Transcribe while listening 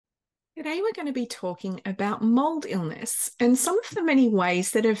Today, we're going to be talking about mold illness and some of the many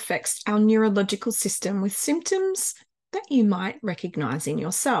ways that it affects our neurological system with symptoms that you might recognise in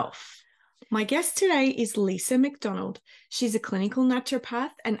yourself. My guest today is Lisa McDonald. She's a clinical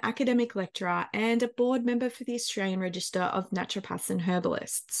naturopath, an academic lecturer, and a board member for the Australian Register of Naturopaths and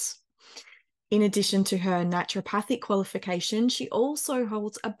Herbalists. In addition to her naturopathic qualification, she also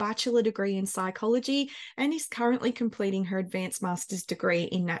holds a bachelor degree in psychology and is currently completing her advanced master's degree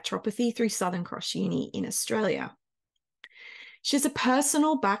in naturopathy through Southern Cross Uni in Australia. She has a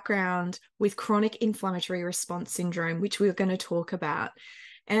personal background with chronic inflammatory response syndrome, which we're going to talk about.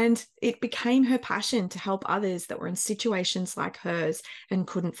 And it became her passion to help others that were in situations like hers and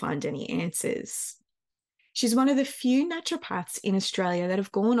couldn't find any answers. She's one of the few naturopaths in Australia that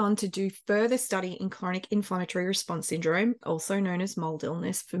have gone on to do further study in chronic inflammatory response syndrome, also known as mold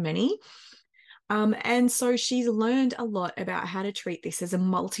illness for many. And so she's learned a lot about how to treat this as a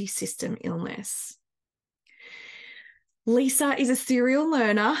multi-system illness. Lisa is a serial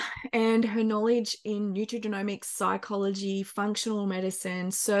learner, and her knowledge in nutrigenomics, psychology, functional medicine,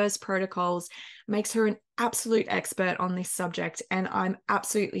 CIRS protocols makes her an absolute expert on this subject, and I'm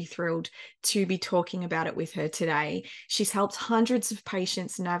absolutely thrilled to be talking about it with her today. She's helped hundreds of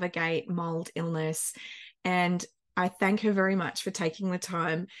patients navigate mold illness, and I thank her very much for taking the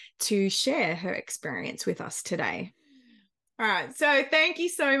time to share her experience with us today. All right. So thank you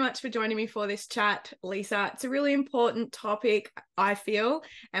so much for joining me for this chat, Lisa. It's a really important topic, I feel,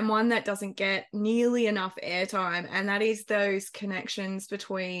 and one that doesn't get nearly enough airtime. And that is those connections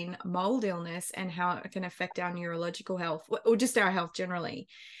between mold illness and how it can affect our neurological health or just our health generally.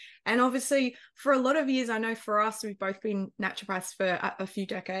 And obviously, for a lot of years, I know for us, we've both been naturopaths for a few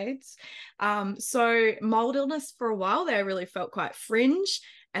decades. So mold illness for a while there really felt quite fringe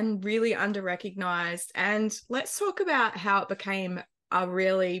and really under-recognized. And let's talk about how it became a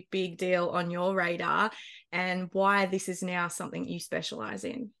really big deal on your radar and why this is now something you specialize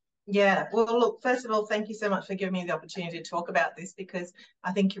in. Yeah, well, look, first of all, thank you so much for giving me the opportunity to talk about this, because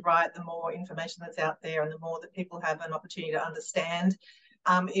I think you're right. The more information that's out there and the more that people have an opportunity to understand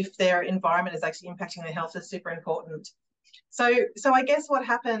if their environment is actually impacting their health is super important. So I guess what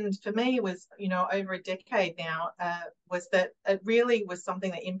happened for me was, over a decade now, was that it really was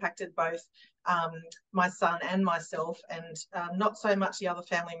something that impacted both my son and myself, and not so much the other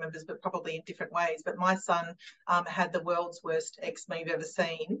family members, but probably in different ways. But my son had the world's worst eczema you've ever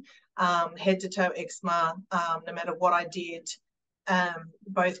seen, head to toe eczema. No matter what I did,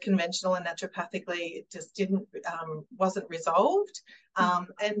 both conventional and naturopathically, it just wasn't resolved.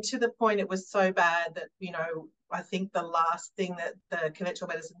 And to the point it was so bad that, I think the last thing that the conventional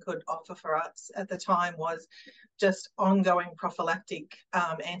medicine could offer for us at the time was just ongoing prophylactic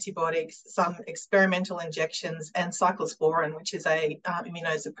antibiotics, some experimental injections, and cyclosporin, which is a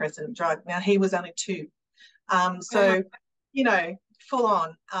immunosuppressant drug. Now, he was only 2. So, full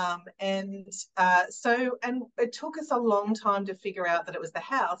on. And it took us a long time to figure out that it was the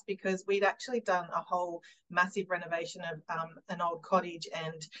house, because we'd actually done a whole massive renovation of an old cottage,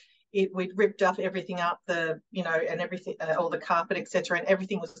 and we'd ripped up everything up, and everything, all the carpet, etc., and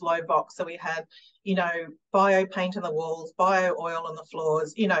everything was low box. So we had, bio paint on the walls, bio oil on the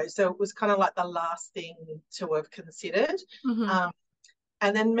floors, so it was kind of like the last thing to have considered. Mm-hmm.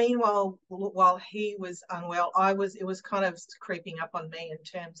 And then meanwhile, while he was unwell, it was kind of creeping up on me in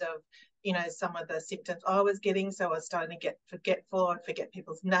terms of, some of the symptoms I was getting. So I was starting to get forgetful. I'd forget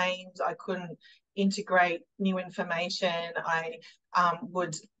people's names. I couldn't integrate new information. I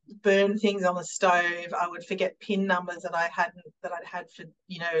would burn things on the stove. I would forget PIN numbers that I'd had for,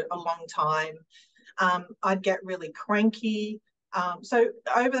 a long time. I'd get really cranky. So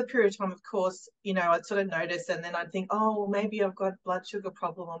over the period of time, of course, I'd sort of notice, and then I'd think, oh, well, maybe I've got a blood sugar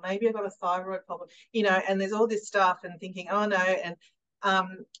problem, or maybe I've got a thyroid problem, and there's all this stuff, and thinking, oh no.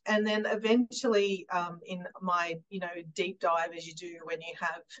 And then eventually, in my, deep dive, as you do when you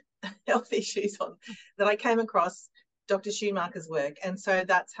have health issues that I came across Dr. Schumacher's work. And so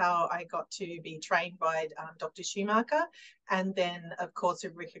that's how I got to be trained by Dr. Schumacher. And then, of course, we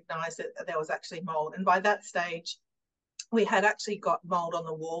recognised that there was actually mold. And by that stage, we had actually got mold on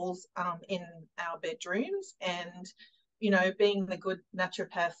the walls in our bedrooms. And, being the good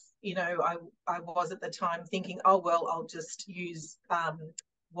naturopath, I was at the time thinking, oh, well, I'll just use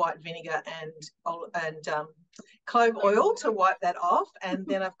white vinegar and clove oil to wipe that off. And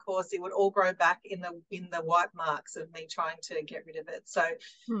then, of course, it would all grow back in the white marks of me trying to get rid of it. So,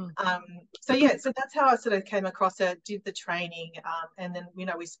 so that's how I sort of came across it, did the training. And then,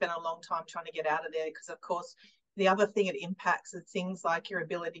 we spent a long time trying to get out of there, because, of course, the other thing it impacts is things like your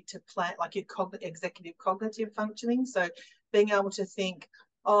ability to plan, like your executive cognitive functioning. So being able to think,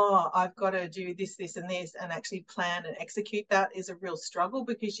 oh, I've got to do this, this, and this, and actually plan and execute that is a real struggle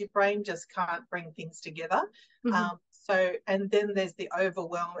because your brain just can't bring things together. So, and then there's the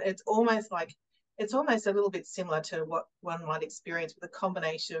overwhelm. It's almost a little bit similar to what one might experience with a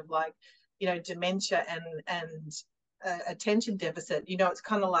combination of like, dementia and attention deficit. It's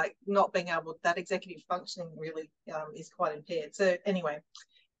kind of like not being able, that executive functioning really is quite impaired. So anyway,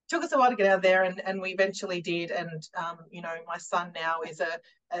 took us a while to get out of there, and we eventually did. And my son now is an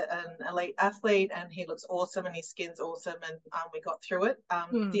elite athlete, and he looks awesome, and his skin's awesome, and we got through it.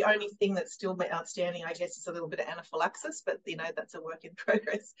 The only thing that's still outstanding, I guess, is a little bit of anaphylaxis, but that's a work in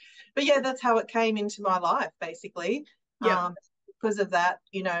progress. But yeah, that's how it came into my life, basically. Because of that,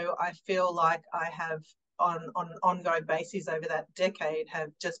 I feel like I have on an ongoing basis over that decade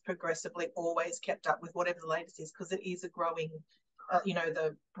have just progressively always kept up with whatever the latest is, because it is a growing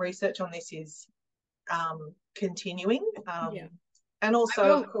the research on this is continuing. And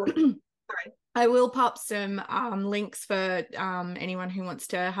also, of course, sorry. I will pop some links for anyone who wants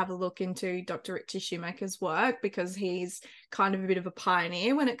to have a look into Dr. Richie Shoemaker's work, because he's kind of a bit of a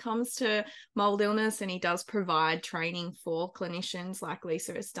pioneer when it comes to mold illness, and he does provide training for clinicians like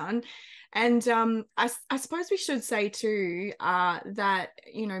Lisa has done. And I suppose we should say too that,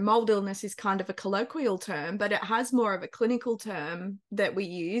 mold illness is kind of a colloquial term, but it has more of a clinical term that we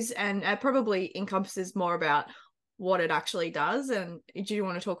use, and it probably encompasses more about what it actually does. And do you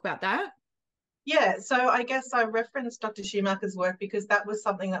want to talk about that? Yeah, so I guess I referenced Dr. Schumacher's work because that was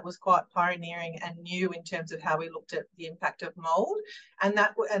something that was quite pioneering and new in terms of how we looked at the impact of mold. And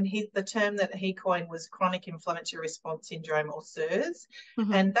the term that he coined was Chronic Inflammatory Response Syndrome, or CIRS.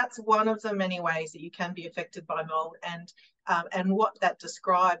 And that's one of the many ways that you can be affected by mold. And what that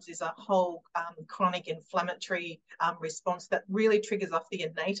describes is a whole chronic inflammatory response that really triggers off the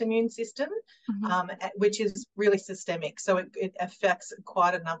innate immune system, which is really systemic. So it affects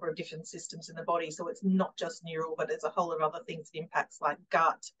quite a number of different systems in the body. So it's not just neural, but there's a whole lot of other things it impacts, like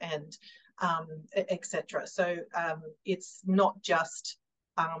gut and etc. So it's not just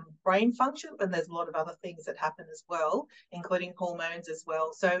brain function, but there's a lot of other things that happen as well, including hormones as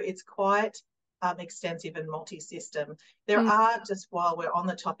well. So it's quite extensive and multi-system. There are, just while we're on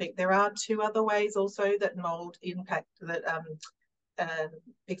the topic, there are two other ways also that mold impact, that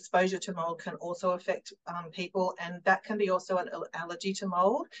exposure to mold can also affect people, and that can be also an allergy to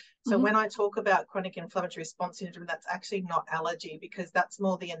mold. So when I talk about chronic inflammatory response syndrome, that's actually not allergy, because that's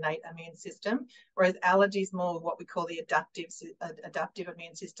more the innate immune system, whereas allergy is more what we call the adaptive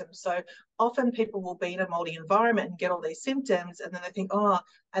immune system. So often people will be in a moldy environment and get all these symptoms, and then they think,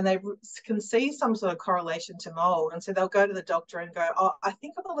 and they can see some sort of correlation to mold, and so they'll go to the doctor and go, I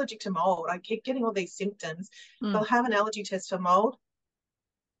think I'm allergic to mold, I keep getting all these symptoms. They'll have an allergy test for mold,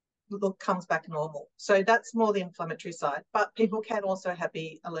 comes back normal. So that's more the inflammatory side, but people can also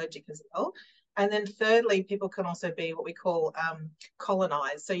be allergic as well. And then thirdly, people can also be what we call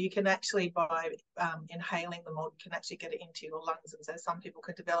colonized. So you can actually, by inhaling the mold, can actually get it into your lungs. And so some people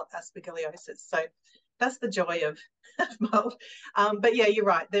could develop aspergillosis. So that's the joy of mold. But yeah, you're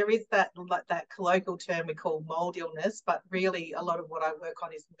right. There is that colloquial term we call mold illness, but really a lot of what I work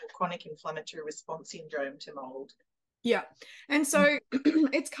on is chronic inflammatory response syndrome to mold. Yeah. And so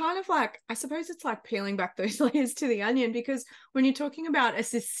it's kind of like, I suppose it's like peeling back those layers to the onion, because when you're talking about a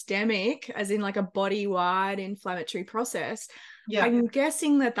systemic, as in like a body-wide inflammatory process, I'm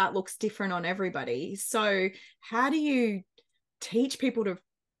guessing that looks different on everybody. So how do you teach people to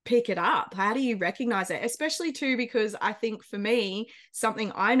pick it up? How do you recognize it? Especially too, because I think for me,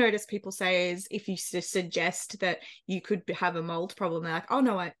 something I notice people say is, if you suggest that you could have a mold problem, they're like, oh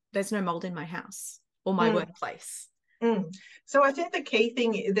no, there's no mold in my house or my workplace. So I think the key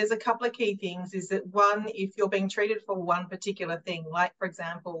thing, there's a couple of key things, is that one, if you're being treated for one particular thing, like for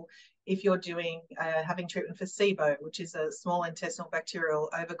example, if you're having treatment for SIBO, which is a small intestinal bacterial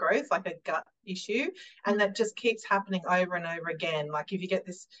overgrowth, like a gut issue, and that just keeps happening over and over again. Like if you get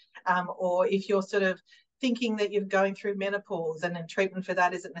this, or if you're sort of thinking that you're going through menopause and then treatment for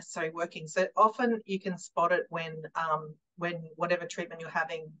that isn't necessarily working. So often you can spot it when whatever treatment you're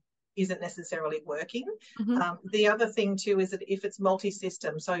having isn't necessarily working. The other thing too is that if it's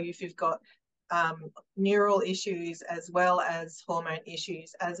multi-system, so if you've got neural issues as well as hormone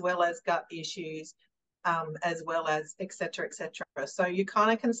issues, as well as gut issues, as well as et cetera, so you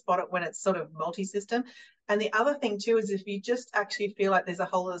kind of can spot it when it's sort of multi-system. And the other thing too is if you just actually feel like there's a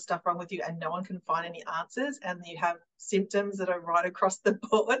whole lot of stuff wrong with you and no one can find any answers, and you have symptoms that are right across the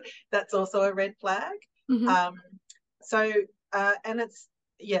board, that's also a red flag. And it's,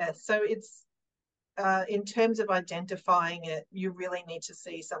 so it's in terms of identifying it, you really need to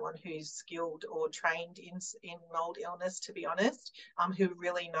see someone who's skilled or trained in mold illness, to be honest, who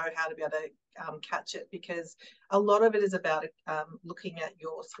really know how to be able to catch it, because a lot of it is about looking at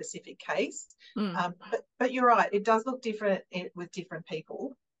your specific case. But you're right, it does look different with different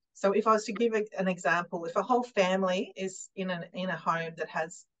people. So if I was to give an example, if a whole family is in a home that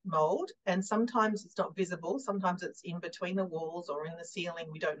has mold, and sometimes it's not visible, sometimes it's in between the walls or in the ceiling,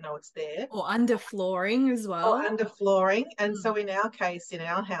 we don't know it's there, or under flooring as well, or under flooring. And so in our case, in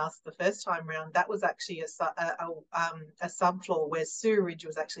our house, the first time round, that was actually a subfloor where sewerage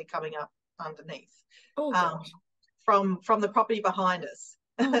was actually coming up underneath, from the property behind us.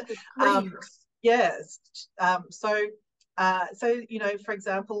 Yes. So, you know, for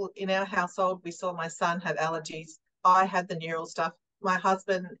example, in our household, we saw my son have allergies. I had the neural stuff. My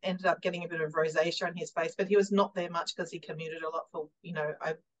husband ended up getting a bit of rosacea on his face, but he was not there much because he commuted a lot for, you know,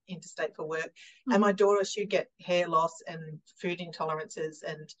 interstate for work. And my daughter, she'd get hair loss and food intolerances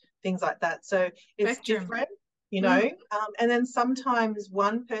and things like that. So it's different, you know. And then sometimes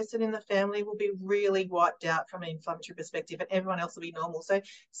one person in the family will be really wiped out from an inflammatory perspective and everyone else will be normal. So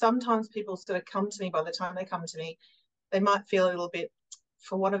sometimes people sort of come to me, by the time they come to me, they might feel a little bit,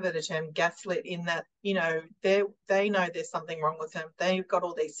 for want of a better term, gaslit, in that, you know, they know there's something wrong with them. They've got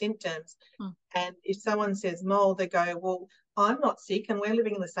all these symptoms. And if someone says mold, they go, well, I'm not sick and we're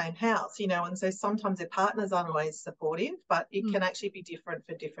living in the same house, you know. And so sometimes their partners aren't always supportive, but it can actually be different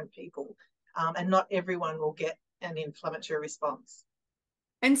for different people. And not everyone will get an inflammatory response.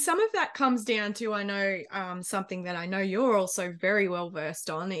 And some of that comes down to, I know, something that I know you're also very well versed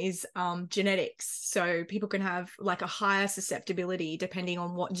on is genetics. So people can have like a higher susceptibility depending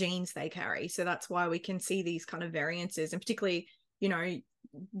on what genes they carry. So that's why we can see these kind of variances, and particularly, you know, a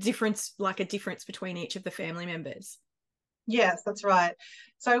difference between each of the family members. Yes, that's right.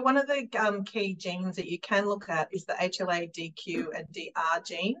 So one of the key genes that you can look at is the HLA, DQ, and DR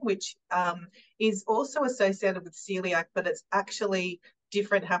gene, which is also associated with celiac, but it's actually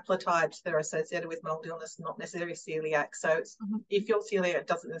different haplotypes that are associated with mold illness, not necessarily celiac. So if you're celiac, it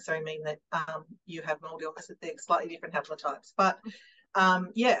doesn't necessarily mean that you have mold illness. They're slightly different haplotypes. But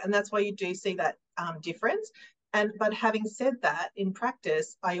yeah, and that's why you do see that difference. But having said that, in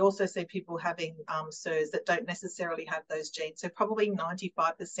practice, I also see people having CIRS that don't necessarily have those genes. So probably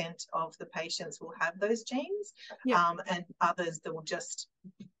 95% of the patients will have those genes, and others that will just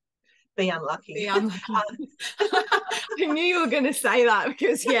be unlucky. I knew you were going to say that,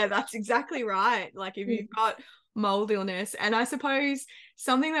 because that's exactly right. Like if you've got mold illness, and I suppose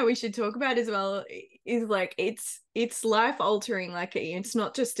something that we should talk about as well is like it's life altering. Like it's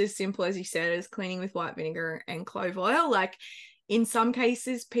not just as simple as you said as cleaning with white vinegar and clove oil. Like in some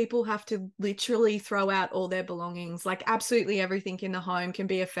cases people have to literally throw out all their belongings. Like absolutely everything in the home can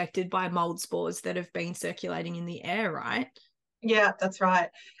be affected by mold spores that have been circulating in the air, right? Yeah, that's right.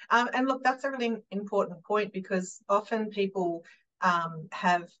 And look, that's a really important point, because often people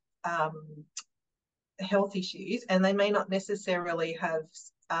have health issues and they may not necessarily have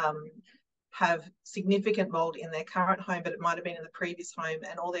significant mold in their current home, but it might have been in the previous home,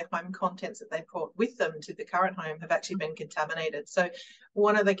 and all their home contents that they brought with them to the current home have actually been contaminated. So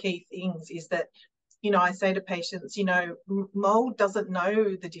one of the key things is that, you know, I say to patients, you know, mold doesn't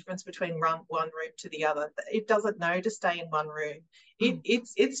know the difference between one room to the other. It doesn't know to stay in one room.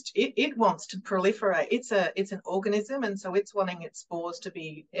 It wants to proliferate. It's an organism, and so it's wanting its spores to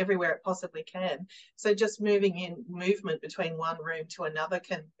be everywhere it possibly can. So just movement between one room to another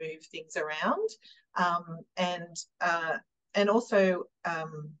can move things around, and also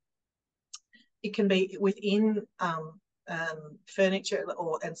it can be within furniture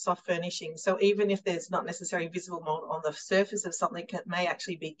and soft furnishing. So even if there's not necessarily visible mold on the surface of something, it may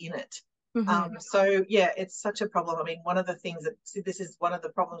actually be in it. So yeah, it's such a problem. I mean, one of the things this is one of the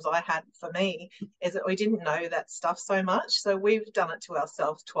problems I had for me, is that we didn't know that stuff so much. So we've done it to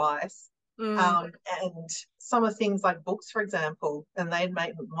ourselves twice. And some of things like books, for example, and they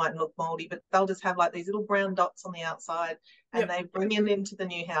might look moldy, but they'll just have like these little brown dots on the outside, and they bring it into the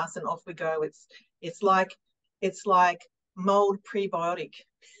new house, and off we go. It's like mold prebiotic.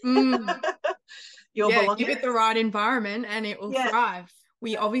 Give it the right environment and it will thrive.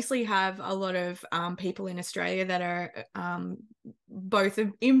 We obviously have a lot of people in Australia that are both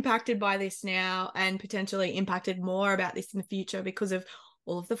impacted by this now and potentially impacted more about this in the future because of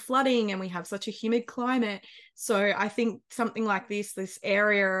all of the flooding, and we have such a humid climate. So I think something like this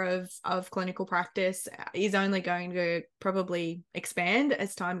area of clinical practice is only going to probably expand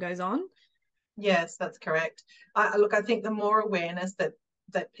as time goes on. Yes, that's correct. Look, I think the more awareness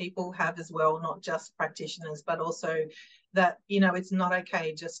that people have as well, not just practitioners, but also that, you know, it's not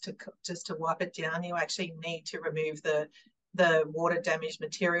okay just to wipe it down. You actually need to remove the water damaged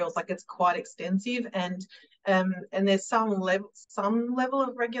materials. Like, it's quite extensive, and there's some level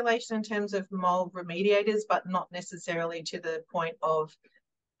of regulation in terms of mold remediators, but not necessarily to the point of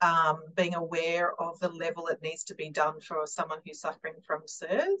being aware of the level it needs to be done for someone who's suffering from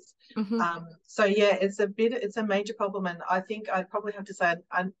CIRS. So yeah, it's a major problem, and I think I'd probably have to say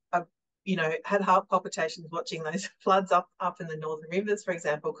I you know, had heart palpitations watching those floods up in the northern rivers, for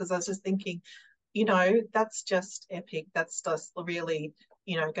example, because I was just thinking, you know, that's just epic. That's just really,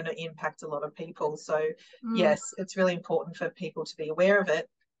 you know, going to impact a lot of people. So yes, it's really important for people to be aware of it.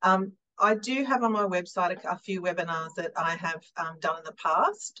 I do have on my website a few webinars that I have done in the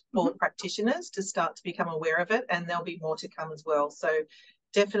past for practitioners to start to become aware of it, and there'll be more to come as well. So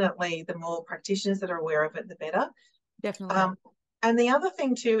definitely the more practitioners that are aware of it, the better. Definitely. And the other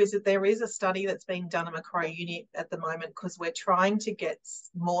thing too is that there is a study that's being done at Macquarie Uni at the moment, because we're trying to get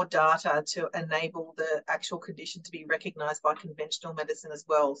more data to enable the actual condition to be recognised by conventional medicine as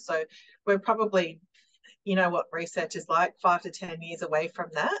well. So we're probably, you know what research is like, 5 to 10 years away from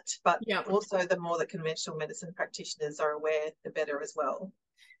that. But also the more that conventional medicine practitioners are aware, the better as well.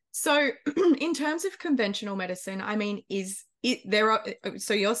 So in terms of conventional medicine, I mean,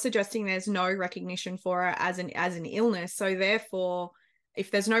 so you're suggesting there's no recognition for it as an illness. So therefore,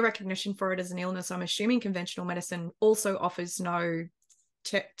 if there's no recognition for it as an illness, I'm assuming conventional medicine also offers no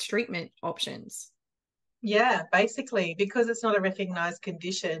treatment options. Yeah, basically, because it's not a recognised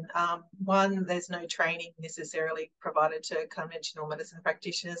condition. One, there's no training necessarily provided to conventional medicine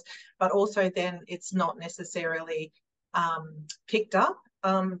practitioners, but also then it's not necessarily picked up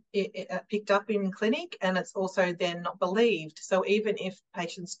in clinic, and it's also then not believed. So even if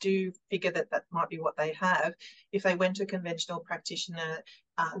patients do figure that that might be what they have, if they went to a conventional practitioner,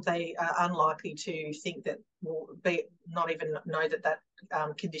 they are unlikely to think that, not even know that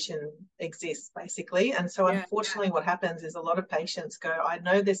condition exists, basically. And so unfortunately what happens is a lot of patients go, I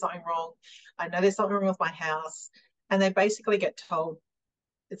know there's something wrong, I know there's something wrong with my house, and they basically get told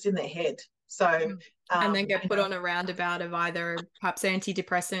it's in their head. So and then get put on a roundabout of either perhaps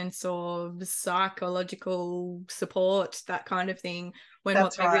antidepressants or psychological support, that kind of thing, when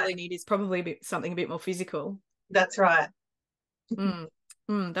what they really need is probably something a bit more physical. That's right.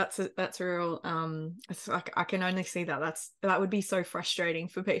 That's a real it's like, I can only see that would be so frustrating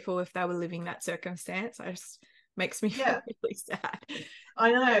for people if they were living that circumstance. It just makes me feel really sad.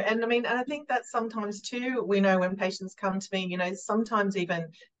 I know. And I mean, and I think that sometimes too, we know when patients come to me, you know, sometimes even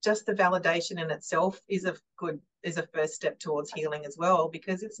just the validation in itself is a first step towards healing as well,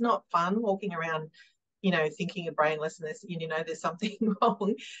 because it's not fun walking around, you know, thinking you're brainless and there's something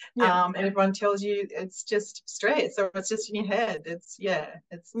wrong. And everyone tells you it's just stress or it's just in your head.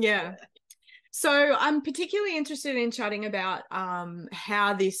 So I'm particularly interested in chatting about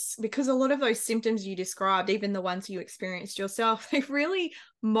how this, because a lot of those symptoms you described, even the ones you experienced yourself, they really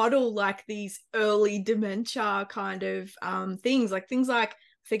model like these early dementia kind of things like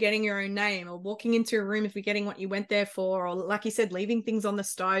forgetting your own name, or walking into a room and forgetting what you went there for, or like you said, leaving things on the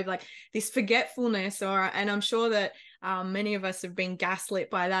stove, like this forgetfulness. And I'm sure that many of us have been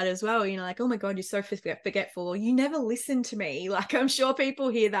gaslit by that as well, you know, like, oh my God, you're so forgetful, or you never listen to me. Like, I'm sure people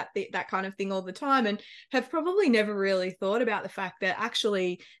hear that kind of thing all the time, and have probably never really thought about the fact that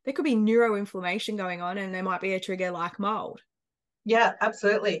actually there could be neuroinflammation going on, and there might be a trigger like mold. Yeah,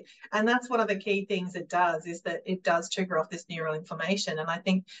 absolutely. And that's one of the key things it does, is that it does trigger off this neural inflammation. And I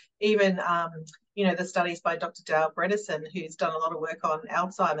think even, you know, the studies by Dr. Dale Bredesen, who's done a lot of work on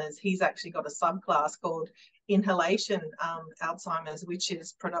Alzheimer's, he's actually got a subclass called inhalation Alzheimer's, which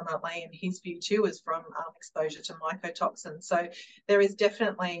is predominantly, in his view too, is from exposure to mycotoxins. So there is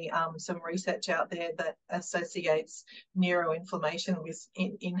definitely some research out there that associates neuroinflammation with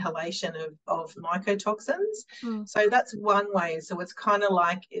inhalation of mycotoxins. So that's one way. So it's kind of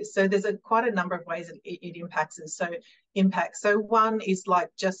like, so there's quite a number of ways that it impacts us. So one is like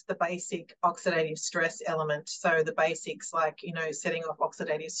just the basic oxidative stress element. So the basics, like, you know, setting off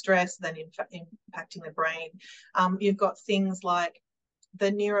oxidative stress, then impacting the brain. You've got things like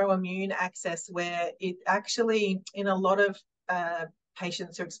the neuroimmune axis, where it actually, in a lot of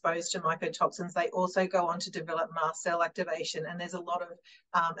patients who are exposed to mycotoxins, they also go on to develop mast cell activation, and there's a lot of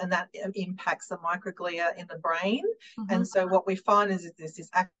and that impacts the microglia in the brain. And so what we find is there's this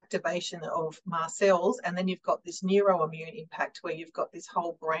activation of mast cells, and then you've got this neuroimmune impact where you've got this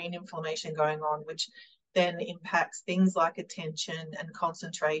whole brain inflammation going on, which then impacts things like attention and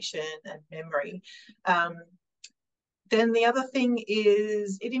concentration and memory. Then the other thing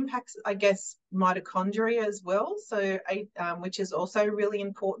is it impacts, I guess, mitochondria as well, so which is also really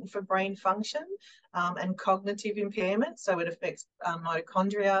important for brain function and cognitive impairment. So it affects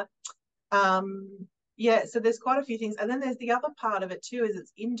mitochondria. Yeah, so there's quite a few things. And then there's the other part of it too, is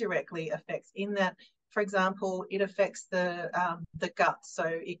it's indirectly affects in that, for example, it affects the gut. So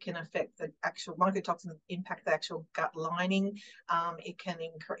it can affect the actual mycotoxins, impact the actual gut lining. It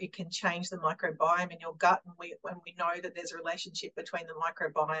can change the microbiome in your gut. And we know that there's a relationship between the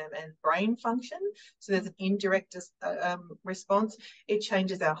microbiome and brain function. So there's an indirect response. It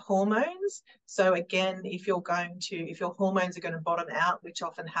changes our hormones. So again, if your hormones are going to bottom out, which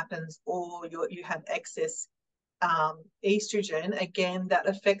often happens, or you have excess estrogen, again, that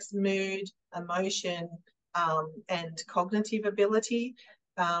affects mood, emotion, and cognitive ability.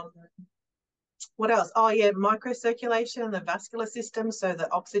 What else? Oh yeah, microcirculation and the vascular system, so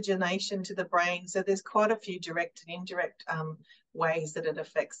the oxygenation to the brain. So there's quite a few direct and indirect ways that it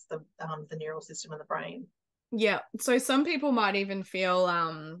affects the neural system in the brain. Yeah. So some people might even feel,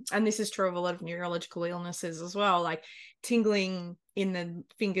 and this is true of a lot of neurological illnesses as well, like tingling in the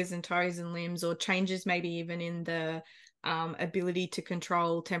fingers and toes and limbs, or changes maybe even in the ability to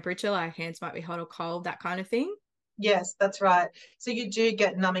control temperature, like hands might be hot or cold, that kind of thing. Yes, that's right. So you do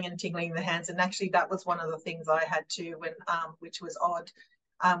get numbing and tingling in the hands, and actually that was one of the things I had too, when which was odd.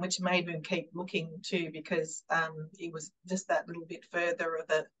 Which made me keep looking too, because it was just that little bit further of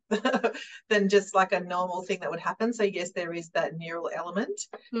it than just like a normal thing that would happen. So yes, there is that neural element.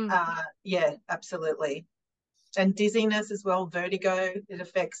 Yeah, absolutely. And dizziness as well, vertigo, it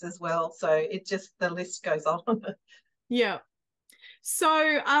affects as well. So it just, the list goes on. Yeah.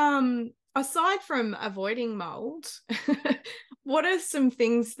 So aside from avoiding mold, what are some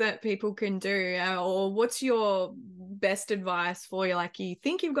things that people can do, or what's your best advice for you? Like, you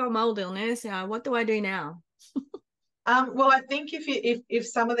think you've got mold illness, what do I do now? Well, I think if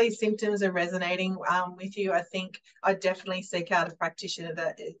some of these symptoms are resonating with you, I think I'd definitely seek out a practitioner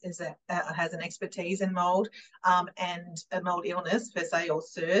that has an expertise in mold and a mold illness per se, or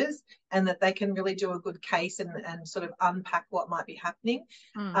CIRS, and that they can really do a good case and sort of unpack what might be happening.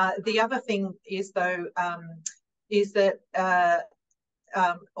 The other thing is, though, is that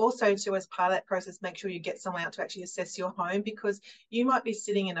also, to as part of that process, make sure you get someone out to actually assess your home, because you might be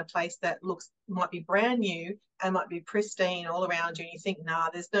sitting in a place that might be brand new and might be pristine all around you, and you think, nah,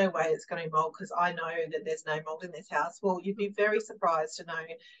 there's no way it's going to be mold because I know that there's no mold in this house. Well, you'd be very surprised to know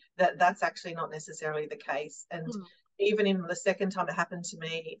that that's actually not necessarily the case. And even in the second time it happened to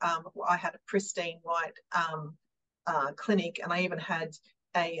me, I had a pristine white clinic, and I even had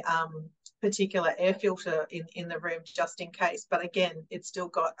a particular air filter in the room just in case. But again, it still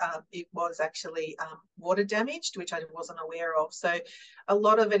got, it was actually water damaged, which I wasn't aware of. So a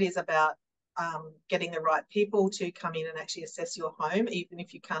lot of it is about getting the right people to come in and actually assess your home. Even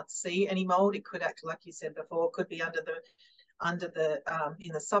if you can't see any mold, it could act, like you said before, it could be under the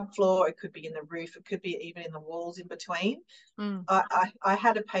in the subfloor, it could be in the roof, it could be even in the walls in between. I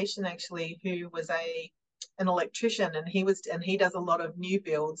had a patient actually who was an electrician, and he does a lot of new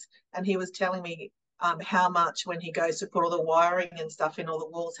builds, and he was telling me how much, when he goes to put all the wiring and stuff in all the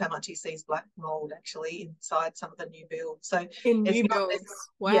walls, how much he sees black mold actually inside some of the new builds. So in it's new not, builds,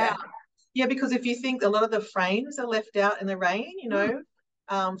 wow. Yeah, because if you think, a lot of the frames are left out in the rain,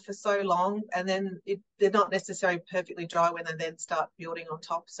 for so long, and then they're not necessarily perfectly dry when they then start building on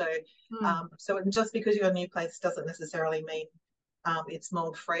top. So so just because you're in a new place doesn't necessarily mean it's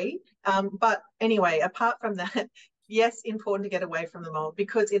mold free. But anyway, apart from that, yes, important to get away from the mold,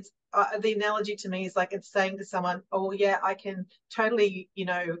 because it's the analogy to me is like it's saying to someone, oh yeah, I can totally,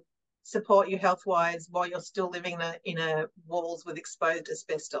 support you health wise while you're still living in a walls with exposed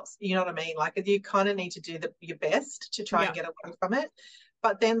asbestos. You know what I mean? Like, you kind of need to do your best to try and get away from it.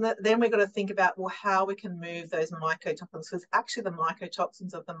 But then we've got to think about, well, how we can move those mycotoxins, because actually the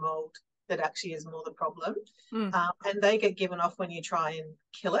mycotoxins of the mold that actually is more the problem. And they get given off when you try and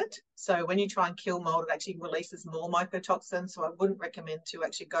kill it. So when you try and kill mold, it actually releases more mycotoxins. So I wouldn't recommend to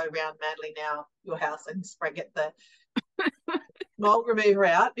actually go around madly now your house and get the mold remover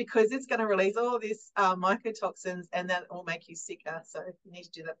out, because it's going to release all these mycotoxins, and that will make you sicker. So you need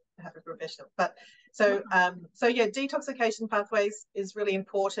to do that, have a professional. But so yeah, detoxification pathways is really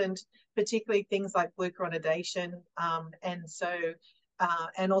important, particularly things like glucuronidation,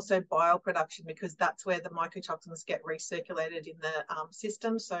 and also bile production, because that's where the mycotoxins get recirculated in the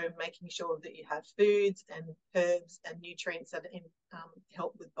system. So making sure that you have foods and herbs and nutrients that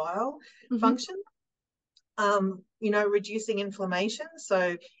help with bile function. Reducing inflammation,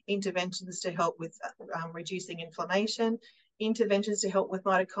 so interventions to help with reducing inflammation, interventions to help with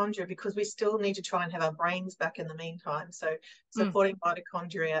mitochondria, because we still need to try and have our brains back in the meantime. So supporting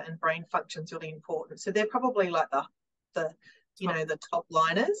mitochondria and brain function is really important. So they're probably like the the top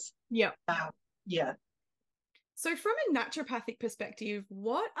liners. Yeah. Yeah. So from a naturopathic perspective,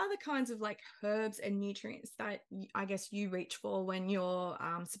 what are the kinds of like herbs and nutrients that I guess you reach for when you're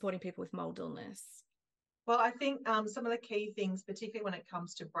supporting people with mold illness? Well, I think some of the key things, particularly when it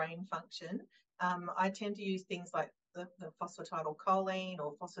comes to brain function, I tend to use things like the phosphatidylcholine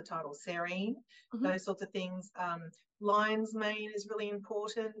or phosphatidylserine, those sorts of things. Lion's mane is really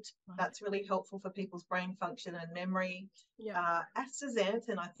important. That's really helpful for people's brain function and memory. Yeah.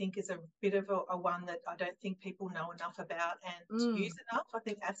 Astaxanthin, I think, is a bit of a one that I don't think people know enough about and use enough. I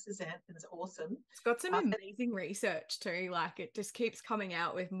think astaxanthin is awesome. It's got some amazing research too. Like, it just keeps coming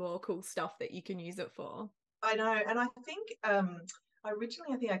out with more cool stuff that you can use it for. I know, and I think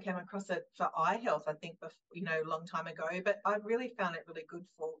originally, I think I came across it for eye health, I think, a long time ago, but I really found it really good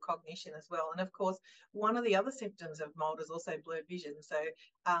for cognition as well. And of course, one of the other symptoms of mold is also blurred vision. So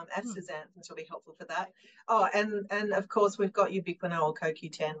astaxanthin is really helpful for that. Oh, and of course, we've got ubiquinol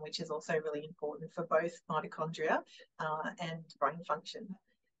CoQ10, which is also really important for both mitochondria and brain function.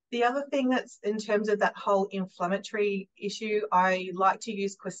 The other thing that's in terms of that whole inflammatory issue, I like to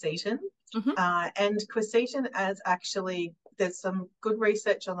use quercetin. And quercetin there's some good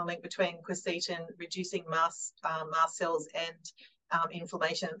research on the link between quercetin reducing mast cells and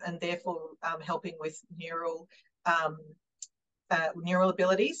inflammation, and therefore helping with neural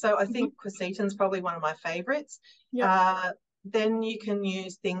ability. So I think quercetin is probably one of my favorites. Then you can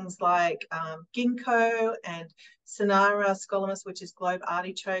use things like ginkgo and Sonara scolimus, which is globe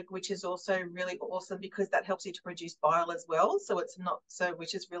artichoke, which is also really awesome because that helps you to produce bile as well. So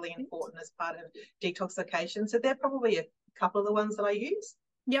which is really important as part of detoxification. So they're probably a couple of the ones that I use.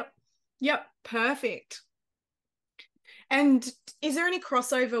 Yep. Perfect. And is there any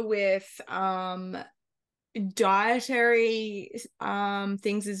crossover with dietary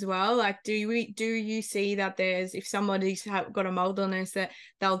things as well? Like, do you see that if somebody's got a mold illness that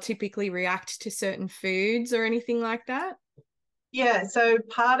they'll typically react to certain foods or anything like that? Yeah, so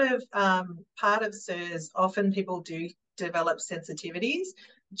part of CIRS, often people do develop sensitivities.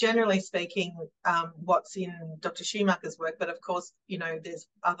 Generally speaking, what's in Dr. Schumacher's work, but of course, there's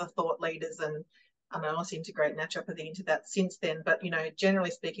other thought leaders and I also integrate naturopathy into that since then. But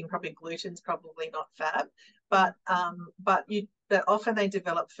generally speaking, probably gluten's probably not fab. But often they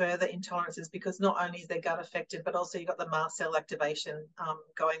develop further intolerances because not only is their gut affected, but also you've got the mast cell activation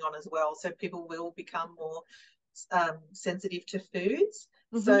going on as well. So people will become more sensitive to foods.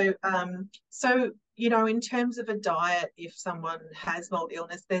 So in terms of a diet, if someone has mold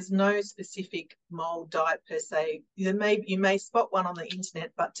illness, there's no specific mold diet per se. You may spot one on the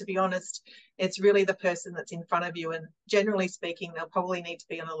internet, but to be honest, it's really the person that's in front of you. And generally speaking, they'll probably need to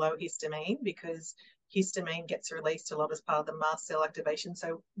be on a low histamine because histamine gets released a lot as part of the mast cell activation.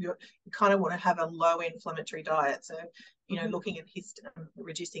 So you kind of want to have a low inflammatory diet. So, looking at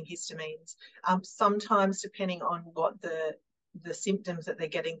reducing histamines. Sometimes, depending on what the symptoms that they're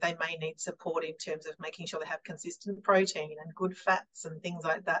getting, they may need support in terms of making sure they have consistent protein and good fats and things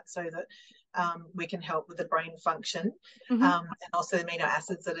like that, so that we can help with the brain function, and also the amino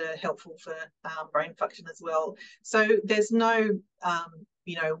acids that are helpful for brain function as well. So there's no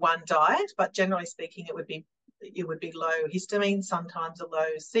one diet, but generally speaking, it would be low histamine, sometimes a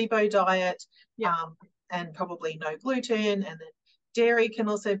low SIBO diet, and probably no gluten, and then dairy can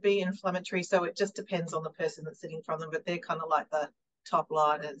also be inflammatory. So it just depends on the person that's sitting in front of them, but they're kind of like the top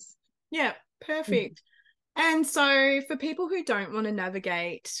liners. Yeah, perfect. And so for people who don't want to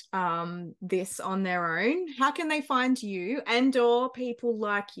navigate this on their own, how can they find you and or people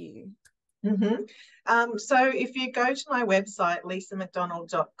like you? So if you go to my website,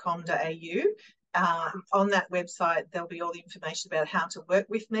 lisamcdonald.com.au, on that website, there'll be all the information about how to work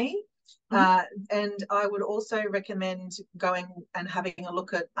with me. And I would also recommend going and having a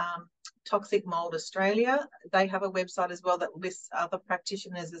look at Toxic Mold Australia. They have a website as well that lists other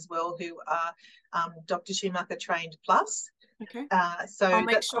practitioners as well who are Dr. Schumacher trained plus. Okay. So I'll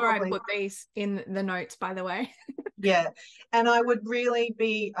make sure I put these in the notes, by the way. Yeah. And I would really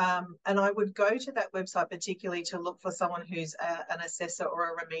be, and I would go to that website particularly to look for someone who's an assessor or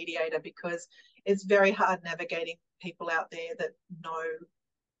a remediator, because it's very hard navigating people out there that know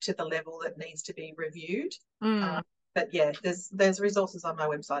to the level that needs to be reviewed. But yeah, there's resources on my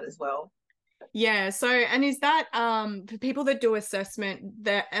website as well. Yeah. So, and is that for people that do assessment,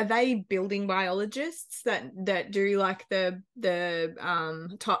 that are they building biologists that do like the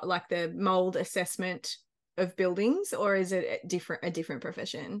mold assessment of buildings, or is it a different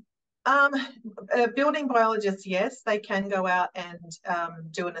profession? Um, Building biologists, yes, they can go out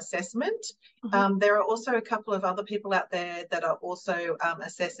and do an assessment. There are also a couple of other people out there that are also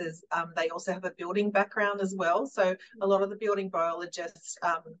assessors. They also have a building background as well. So a lot of the building biologists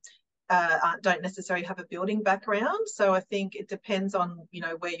don't necessarily have a building background. So I think it depends on,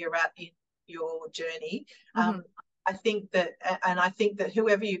 where you're at in your journey. I think that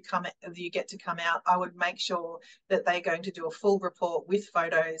whoever you get to come out, I would make sure that they're going to do a full report with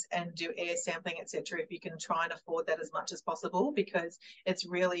photos and do air sampling, etc. If you can try and afford that as much as possible, because it's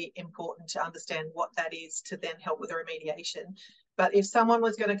really important to understand what that is to then help with the remediation. But if someone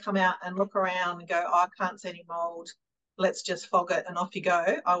was going to come out and look around and go, oh, I can't see any mold, let's just fog it and off you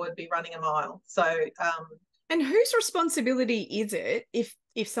go, I would be running a mile. So and whose responsibility is it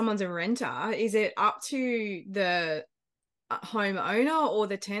if someone's a renter? Is it up to the homeowner or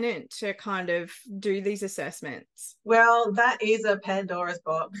the tenant to kind of do these assessments? Well, that is a Pandora's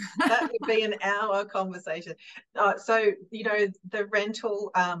box. That would be an hour conversation. So, the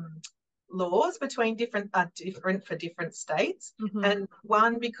rental laws between different for different states. And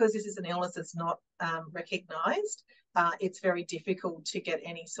one, because this is an illness that's not recognised, it's very difficult to get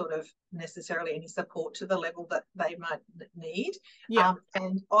any sort of necessarily any support to the level that they might need.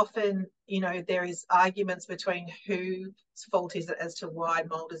 And often, there is arguments between whose fault is it as to why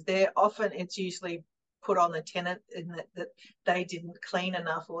mold is there. Often it's usually put on the tenant in that they didn't clean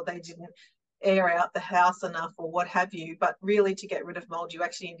enough, or they didn't air out the house enough, or what have you. But really, to get rid of mold, you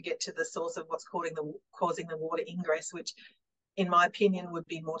actually need to get to the source of what's causing the water ingress, which in my opinion would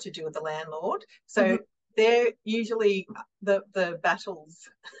be more to do with the landlord. So they're usually the battles.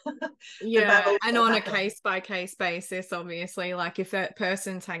 And on a case-by-case basis, obviously, like if that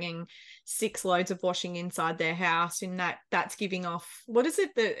person's hanging 6 loads of washing inside their house, and that's giving off, what is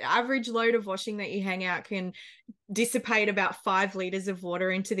it, the average load of washing that you hang out can dissipate about 5 liters of water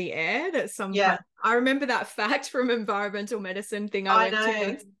into the air. That's I remember that fact from environmental medicine thing I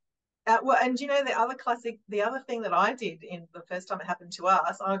went to. Well, and the other thing that I did in the first time it happened to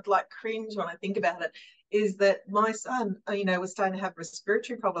us, I would cringe when I think about it, is that my son, was starting to have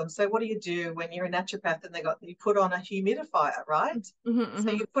respiratory problems. So what do when you're a naturopath and you put on a humidifier, right?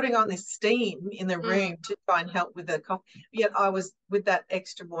 So you're putting on this steam in the room to try and help with the cough. Yet I was, with that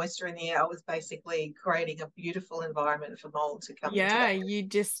extra moisture in the air, I was basically creating a beautiful environment for mold to come into. You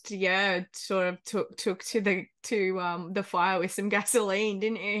just sort of took to the fire with some gasoline,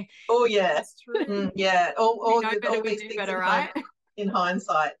 didn't you? Oh yeah. That's true. All these things better, right? In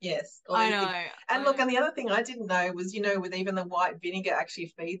hindsight, yes. I know. And look, and the other thing I didn't know was, with even the white vinegar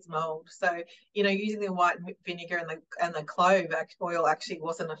actually feeds mold. So, using the white vinegar and the clove oil actually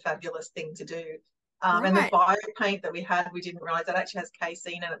wasn't a fabulous thing to do. And the bio paint that we had, we didn't realize that actually has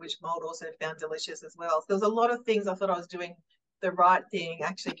casein in it, which mold also found delicious as well. So there was a lot of things I thought I was doing the right thing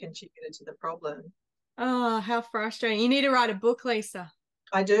actually contributed to the problem. Oh, how frustrating. You need to write a book, Lisa.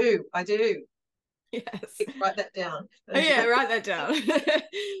 I do. Yes. Write that down. Write that down.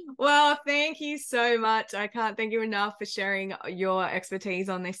 Well, thank you so much. I can't thank you enough for sharing your expertise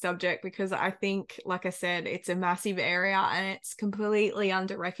on this subject, because I think, like I said, it's a massive area and it's completely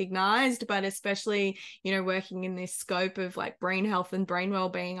under-recognized, but especially, working in this scope of brain health and brain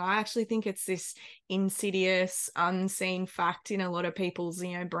well-being, I actually think it's this insidious, unseen fact in a lot of people's,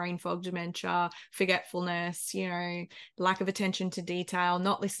 brain fog, dementia, forgetfulness, lack of attention to detail,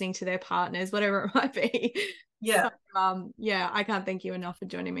 not listening to their partners, whatever it might be. Yeah. So, I can't thank you enough for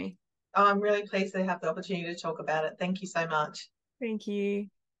joining me. I'm really pleased to have the opportunity to talk about it. Thank you so much. Thank you.